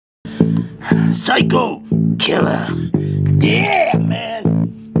Psycho Killer. Yeah, man.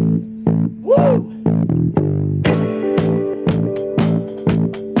 Woo!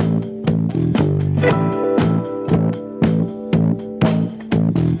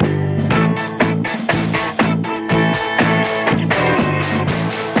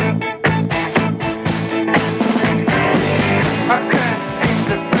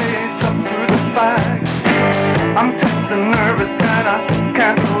 I'm tense and nervous and I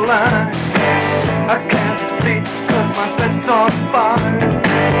can't lie. I can't sleep cause my bed's on fire.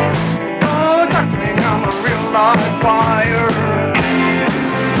 Oh, touch me, I'm a real live fire.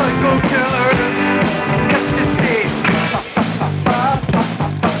 Psycho killer, catch the thief.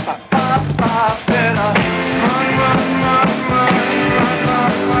 Better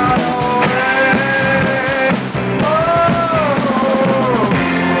run away. Oh,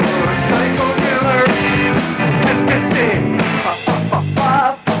 psycho killer.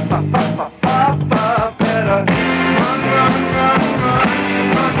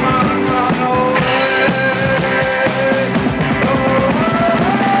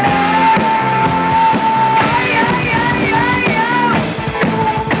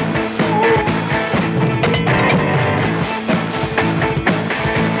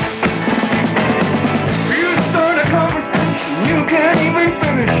 You can't even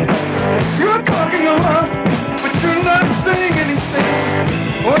finish it. You're talking a lot, but you're not saying anything.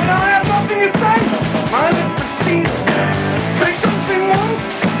 When I have nothing to say, my lips are sealed. Say something once,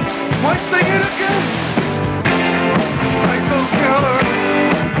 why say it again? Psycho killer,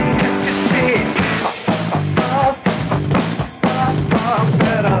 get your shit.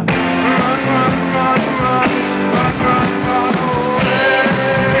 Better run away.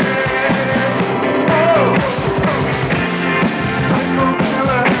 Oh.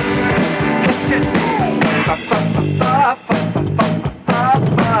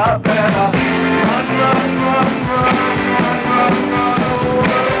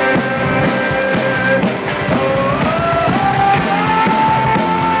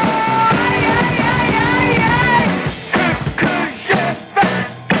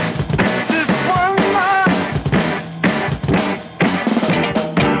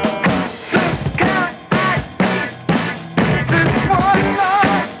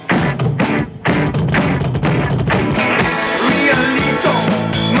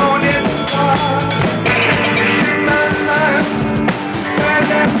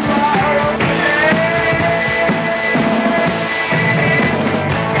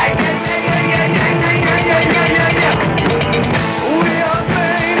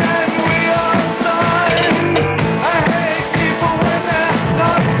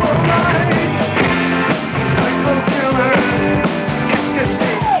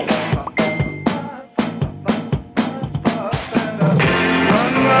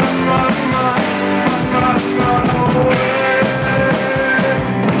 Run,